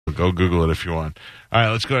Go Google it if you want. All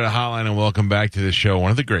right, let's go to the hotline and welcome back to the show.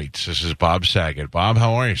 One of the greats. This is Bob Saget. Bob,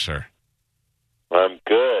 how are you, sir? I'm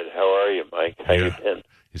good. How are you, Mike? How you been?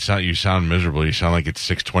 You sound miserable. You sound like it's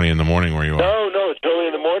 6:20 in the morning where you are. No, it's early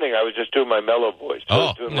in the morning. I was just doing my mellow voice. I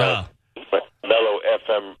was doing my mellow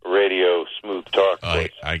FM radio smooth talk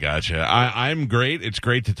voice. I gotcha. I'm great. It's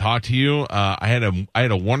great to talk to you. I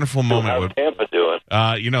had a wonderful moment. How's Tampa doing?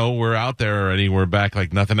 We're out there already. We're back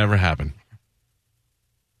like nothing ever happened.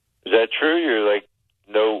 Is that true? You're like,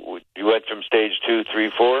 no, you went from stage 2,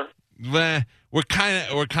 3, 4? We're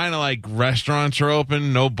kind of like restaurants are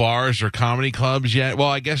open, no bars or comedy clubs yet. Well,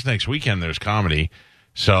 I guess next weekend there's comedy,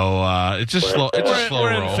 so it's a slow roll.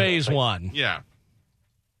 We're in phase 1. Yeah.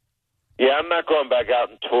 Yeah, I'm not going back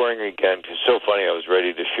out and touring again. Because it's so funny. I was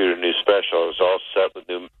ready to shoot a new special. I was all set with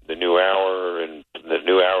the new hour and the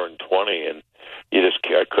new hour and 20, and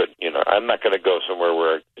I couldn't. I'm not going to go somewhere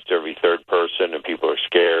where it's every third person and people are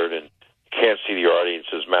scared and you can't see the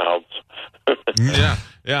audience's mouths.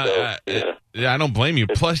 Yeah. I don't blame you.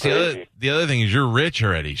 Plus, the other thing is you're rich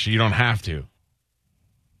already, so you don't have to.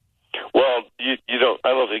 Well, you don't. I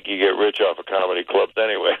don't think you get rich off of comedy clubs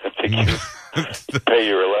anyway. I think you pay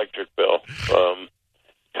your electric bill.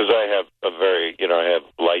 Because I have I have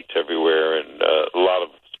lights everywhere and a lot of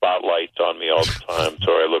spotlights on me all the time,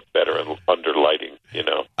 so I look better under lighting.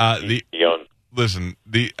 Listen,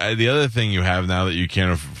 the other thing you have now that you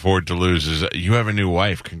can't afford to lose is you have a new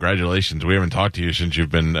wife. Congratulations. We haven't talked to you since you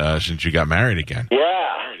got married again.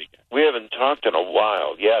 Yeah, we haven't talked in a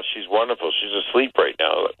while. Yeah, she's wonderful. She's asleep right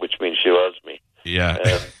now, which means she loves me. Yeah.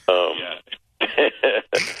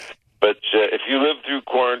 But if you live through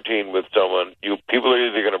quarantine with someone, people are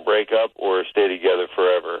either going to break up or stay together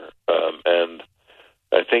forever. And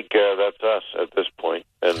I think that's us at this point.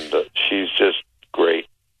 And she's just great.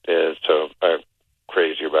 So I'm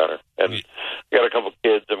crazy about her. And I got a couple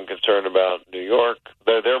kids I'm concerned about in New York.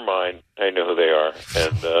 They're mine. I know who they are.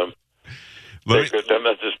 And they're good. I'm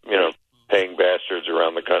not just, paying bastards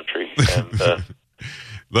around the country. And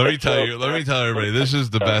let me tell everybody, this is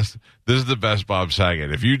the best. This is the best Bob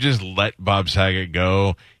Saget. If you just let Bob Saget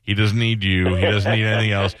go, he doesn't need you. He doesn't need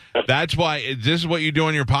anything else. That's why. This is what you do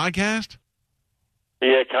on your podcast?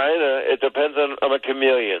 Yeah, kind of. It depends on. I'm a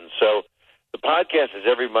chameleon. So the podcast is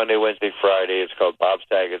every Monday, Wednesday, Friday. It's called Bob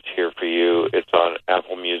Saget's Here For You. It's on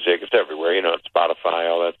Apple Music. It's everywhere, Spotify,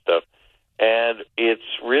 all that stuff. And it's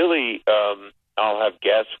really, I'll have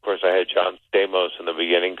guests. Of course, I had John Stamos in the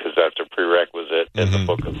beginning because that's a prerequisite in the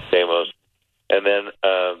book of Stamos. And then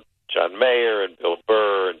John Mayer and Bill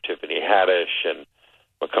Burr and Tiffany Haddish and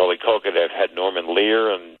Macaulay Culkin. I've had Norman Lear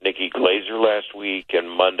and Nikki Glazer last week, and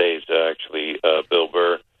Monday's actually Bill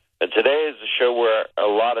Burr. And today is a show where a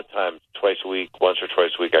lot of times, once or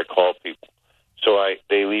twice a week, I call people. So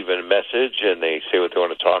they leave a message and they say what they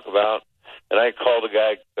want to talk about. And I called a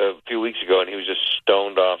guy a few weeks ago, and he was just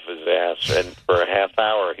stoned off his ass. And for a half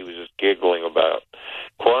hour, he was just giggling about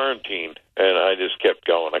quarantine. And I just kept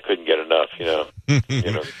going. I couldn't get enough,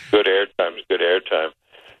 Good airtime is good airtime.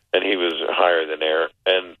 And he was higher than air.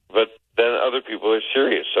 But then other people are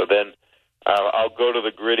serious. So then I'll go to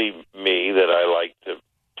the gritty me that I like to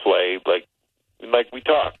play, like we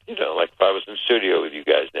talk, like if I was in studio with you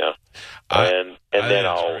guys now. And then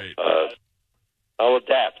I'll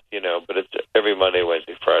adapt, but it's every Monday,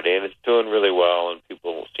 Wednesday, Friday, and it's doing really well, and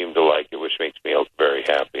people seem to like it, which makes me very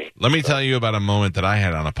happy. Let me tell you about a moment that I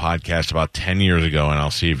had on a podcast about 10 years ago, and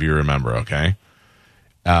I'll see if you remember, okay?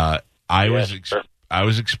 I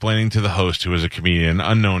was explaining to the host, who was a comedian,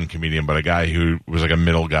 unknown comedian, but a guy who was like a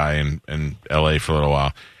middle guy in L.A. for a little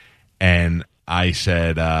while, and I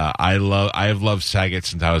said, I have loved Saget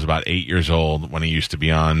since I was about 8 years old when he used to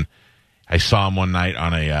be on. I saw him one night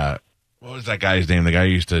on what was that guy's name? The guy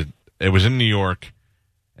it was in New York,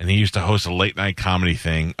 and he used to host a late night comedy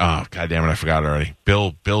thing. Oh, God damn it, I forgot already.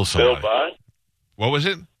 Bill somebody. Bill Boggs? What was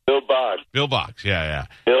it? Bill Boggs. Bill Boggs, yeah.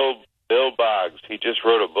 Bill Boggs. He just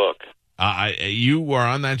wrote a book. You were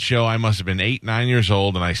on that show. I must have been 8, 9 years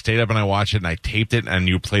old, and I stayed up and I watched it, and I taped it, and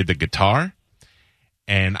you played the guitar.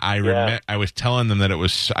 And I was telling them that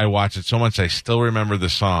I watched it so much I still remember the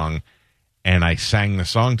song, and I sang the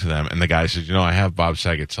song to them. And the guy said, I have Bob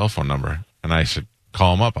Saget's cell phone number. And I said,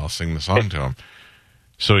 call him up. I'll sing the song to him.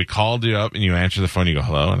 So he called you up, and you answer the phone. You go,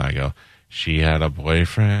 hello. And I go, she had a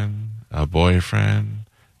boyfriend, 3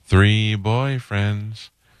 boyfriends,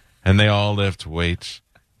 and they all lift weights,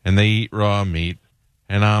 and they eat raw meat,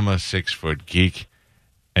 and I'm a 6-foot geek.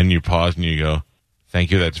 And you pause, and you go, thank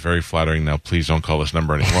you. That's very flattering. Now, please don't call this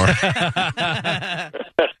number anymore.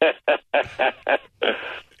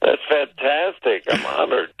 That's fantastic. I'm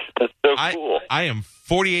honored. That's so cool. I am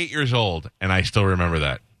 48 years old, and I still remember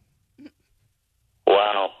that.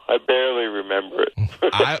 I barely remember it.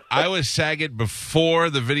 I was Saget before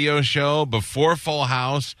the video show, before Full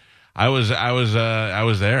House. I was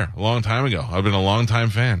there a long time ago. I've been a long time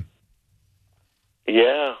fan.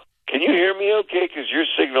 Yeah. Can you hear me okay? Because your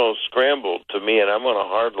signal scrambled to me, and I'm on a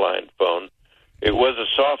hardline phone. It was a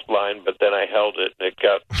soft line, but then I held it, and it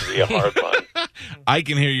got to be a hard line. I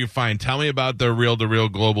can hear you fine. Tell me about the Reel to Reel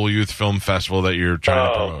Global Youth Film Festival that you're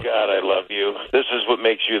trying to promote. Oh, God, I love you. This is what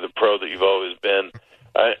makes you the pro that you've always been.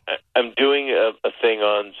 I'm doing a thing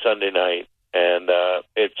on Sunday night, and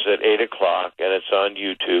it's at 8 o'clock, and it's on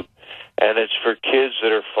YouTube. And it's for kids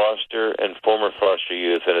that are foster and former foster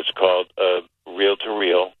youth, and it's called Reel to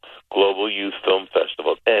Reel Global Youth Film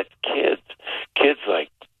Festival. And it's kids like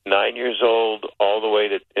 9 years old all the way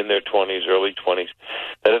to in their 20s, early 20s,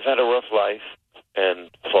 that have had a rough life and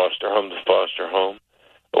foster home to foster home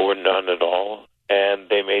or none at all. And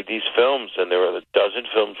they made these films, and there were a dozen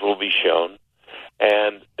films will be shown.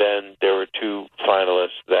 And then there were 2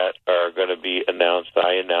 finalists that are going to be announced.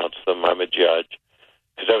 I announced them. I'm a judge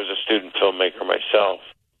because I was a student filmmaker myself,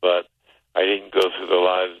 but I didn't go through the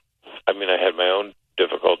lives. I mean, I had my own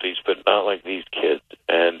difficulties, but not like these kids.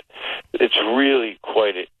 And it's really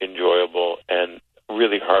quite enjoyable and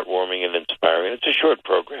really heartwarming and inspiring. It's a short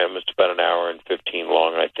program. It's about an hour and 15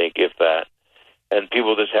 long, I think, if that. And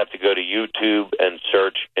people just have to go to YouTube and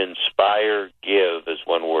search Inspire Give as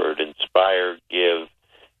one word, Inspire Give,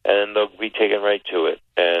 and they'll be taken right to it.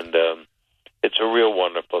 And it's a real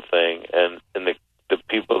wonderful thing. And the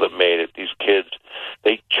people that made it, these kids,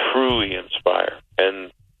 they truly inspire.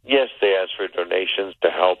 And yes, they ask for donations to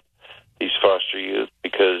help these foster youth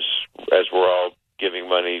because as we're all giving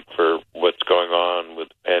money for what's going on with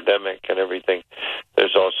the pandemic and everything,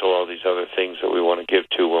 there's also all these other things that we want to give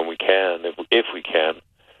to when we can, if we can.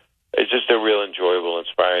 It's just a real enjoyable,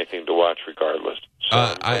 inspiring thing to watch regardless.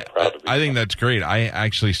 So I think that's great. I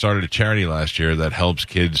actually started a charity last year that helps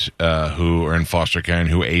kids who are in foster care and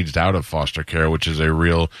who aged out of foster care, which is a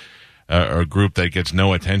real a group that gets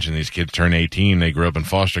no attention. These kids turn 18, they grew up in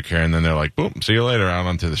foster care, and then they're like, boom, see you later, out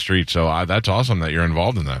onto the street. So that's awesome that you're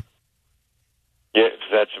involved in that. Yeah,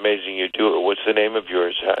 that's amazing you do it. What's the name of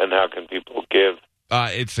yours, and how can people give?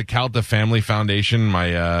 It's the Calta Family Foundation.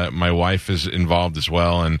 My wife is involved as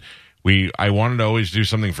well, and I wanted to always do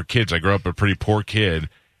something for kids. I grew up a pretty poor kid,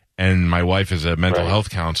 and my wife is a mental health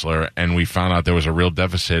counselor, and we found out there was a real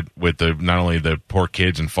deficit with not only the poor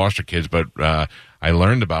kids and foster kids, but I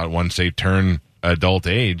learned about once they turn adult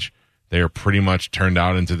age, they are pretty much turned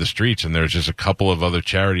out into the streets, and there's just a couple of other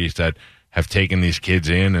charities that have taken these kids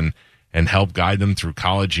in and help guide them through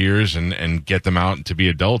college years and get them out to be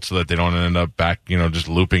adults so that they don't end up back, just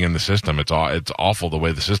looping in the system. It's awful the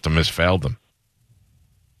way the system has failed them.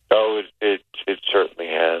 Oh, it certainly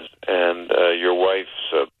has. And your wife,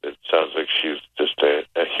 it sounds like she's just a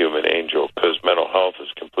human angel because mental health is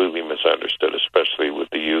completely misunderstood, especially with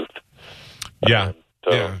the youth. Yeah.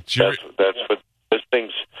 So that's what this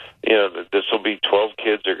thing's, this will be 12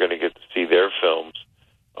 kids are going to get to see their films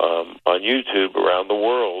on YouTube around the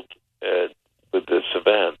world with this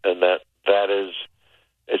event. And that is,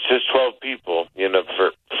 it's just 12 people.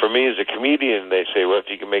 For me as a comedian, they say, well, if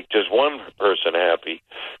you can make just one person happy,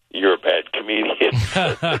 you're a bad comedian.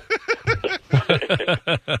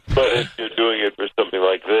 But if you're doing it for something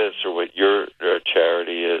like this or what your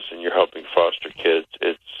charity is and you're helping foster kids,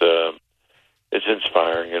 it's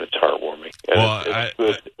inspiring and it's heartwarming. And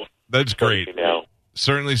well, that's great. Now.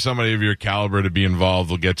 Certainly somebody of your caliber to be involved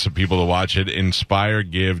will get some people to watch it. Inspire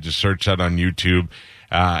Give, just search that on YouTube.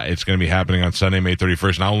 It's going to be happening on Sunday, May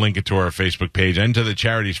 31st, and I'll link it to our Facebook page and to the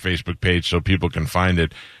charity's Facebook page so people can find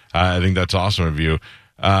it. I think that's awesome of you.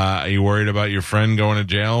 Are you worried about your friend going to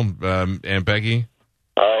jail, Aunt Becky?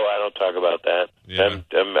 Oh, I don't talk about that. Yeah.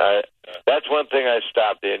 That's one thing I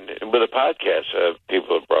stopped in with a podcast.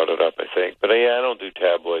 People have brought it up, I think. But I don't do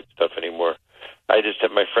tabloid stuff anymore. I just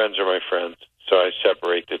have my friends are my friends. So I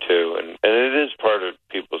separate the two, and it is part of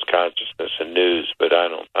people's consciousness and news, but I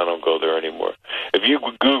don't go there anymore. If you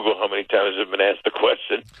Google how many times I've been asked the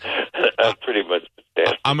question, I'm pretty much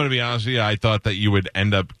dead. I'm going to be honest with you. I thought that you would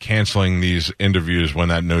end up canceling these interviews when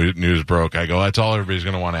that news broke. I go, that's all everybody's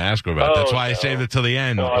going to want to ask about. That's why I saved it till the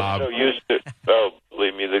end, Bob. I'm so used to. Oh,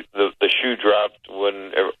 believe me, the shoe dropped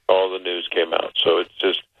when all the news came out. So it's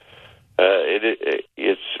just.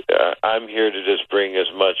 I'm here to just bring as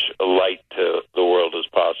much light to the world as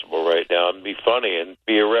possible right now and be funny and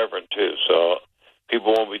be irreverent too. So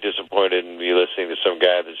people won't be disappointed in me listening to some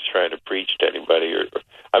guy that's trying to preach to anybody.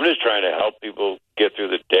 I'm just trying to help people get through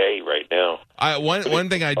the day right now. One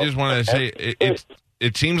thing I just want to say,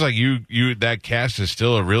 it seems like you that cast is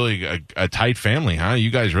still a really a tight family, huh?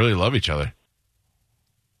 You guys really love each other.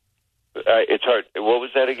 It's hard. What was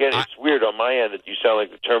that again? It's weird on my end that you sound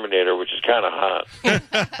like the Terminator, which is kind of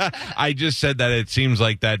hot. I just said that it seems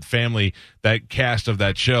like that family, that cast of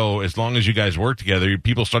that show, as long as you guys work together,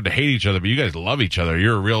 people start to hate each other, but you guys love each other.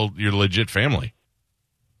 You're a legit family.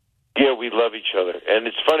 Yeah, we love each other. And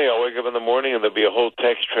it's funny, I'll wake up in the morning and there'll be a whole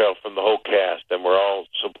text trail from the whole cast, and we're all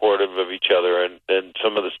supportive of each other. And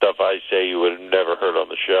some of the stuff I say you would have never heard on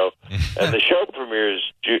the show. And the show premieres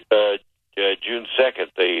June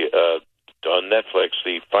 2nd, on Netflix,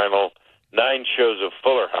 the final 9 shows of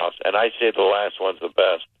Fuller House. And I say the last one's the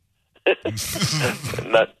best.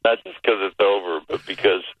 not just because it's over, but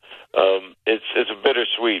because it's a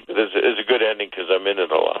bittersweet. But it's a good ending because I'm in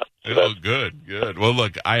it a lot. So good. Well,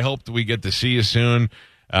 look, I hope that we get to see you soon.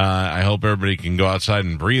 I hope everybody can go outside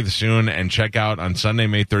and breathe soon, and check out on Sunday,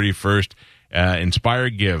 May 31st, Inspire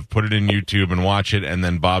Give. Put it in YouTube and watch it, and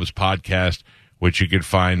then Bob's podcast, which you could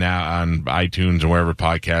find out on iTunes and wherever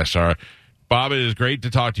podcasts are. Bob, it is great to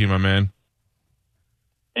talk to you, my man.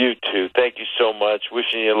 You too. Thank you so much.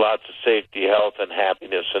 Wishing you lots of safety, health, and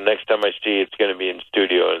happiness. And next time I see you, it's going to be in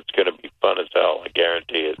studio, and it's going to be fun as hell. I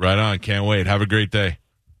guarantee it. Right on. Can't wait. Have a great day.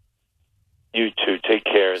 You too. Take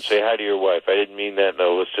care, and say hi to your wife. I didn't mean that in a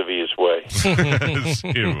lascivious way. See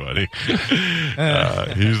you, buddy.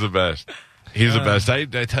 He's the best. He's the best. I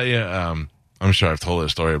tell you, I'm sure I've told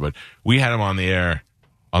this story, but we had him on the air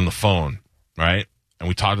on the phone, right? And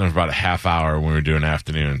we talked to him for about a half hour when we were doing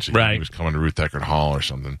afternoons. Right. He was coming to Ruth Eckerd Hall or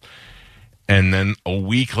something. And then a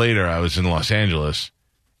week later, I was in Los Angeles,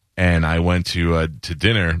 and I went to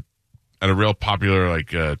dinner at a real popular,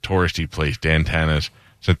 touristy place, Dan Tana's.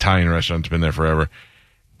 It's an Italian restaurant. It's been there forever.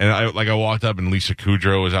 And I walked up, and Lisa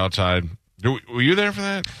Kudrow was outside. Were you there for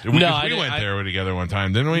that? No, we went there together one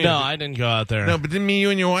time, didn't we? No, I didn't go out there. No, but then you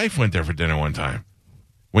and your wife went there for dinner one time.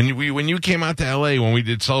 When you came out to L.A., when we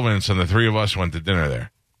did Sullivan and Son, the three of us went to dinner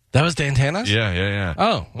there. That was Dan Tana's? Yeah.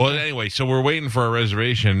 Oh. Well, anyway, so we're waiting for a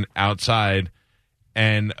reservation outside,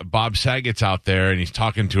 and Bob Saget's out there, and he's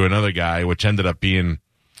talking to another guy, which ended up being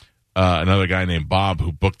another guy named Bob,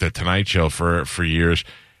 who booked the Tonight Show for years.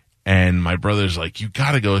 And my brother's like, you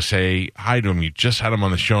got to go say hi to him. You just had him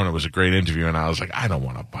on the show, and it was a great interview. And I was like, I don't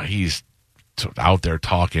want to, but he's out there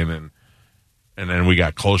talking, and then we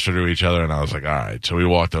got closer to each other, and I was like, all right. So we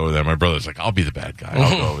walked over there. My brother's like, I'll be the bad guy.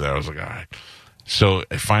 I'll go over there. I was like, all right. So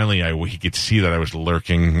finally, he could see that I was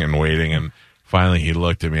lurking and waiting, and finally he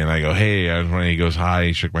looked at me, and I go, hey. He goes, hi.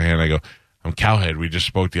 He shook my hand. I go, I'm Cowhead. We just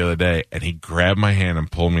spoke the other day. And he grabbed my hand and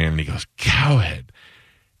pulled me in, and he goes, Cowhead.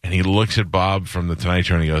 And he looks at Bob from the Tonight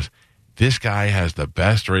Show, and he goes, this guy has the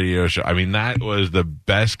best radio show. I mean, that was the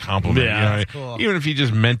best compliment. Yeah, that's cool. Even if he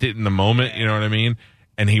just meant it in the moment, you know what I mean?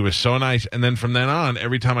 And he was so nice. And then from then on,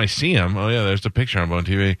 every time I see him, oh, yeah, there's the picture on Bone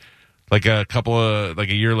TV.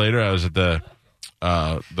 A year later, I was at the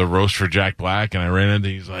roast for Jack Black, and I ran into,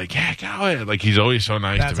 he's like, yeah, go ahead. Like, he's always so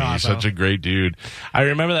nice to me. Awesome. He's such a great dude. I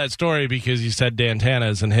remember that story because you said Dan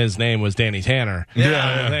Tana's, and his name was Danny Tanner.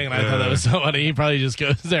 Yeah. And I thought that was so funny. He probably just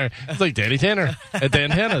goes there. It's like Danny Tanner at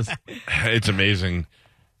Dan Tana's. It's amazing.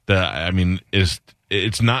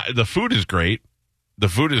 It's not, the food is great. The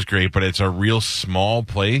food is great, but it's a real small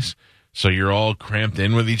place, so you're all cramped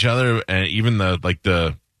in with each other, and even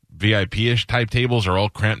the VIP-ish type tables are all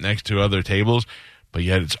cramped next to other tables, but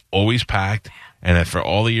yet it's always packed, and for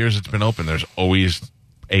all the years it's been open, there's always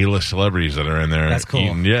A-list celebrities that are in there. That's cool.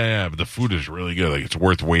 Eating. Yeah, but the food is really good. Like, it's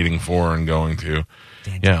worth waiting for and going to.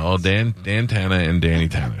 Dan Tana and Danny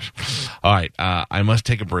Tanners. All right, I must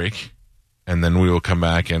take a break, and then we will come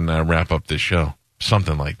back and wrap up this show.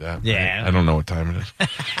 Something like that. Yeah. Right? I don't know what time it is.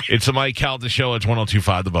 It's the Mike Calta Show. It's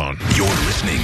 102.5 The Bone. You're listening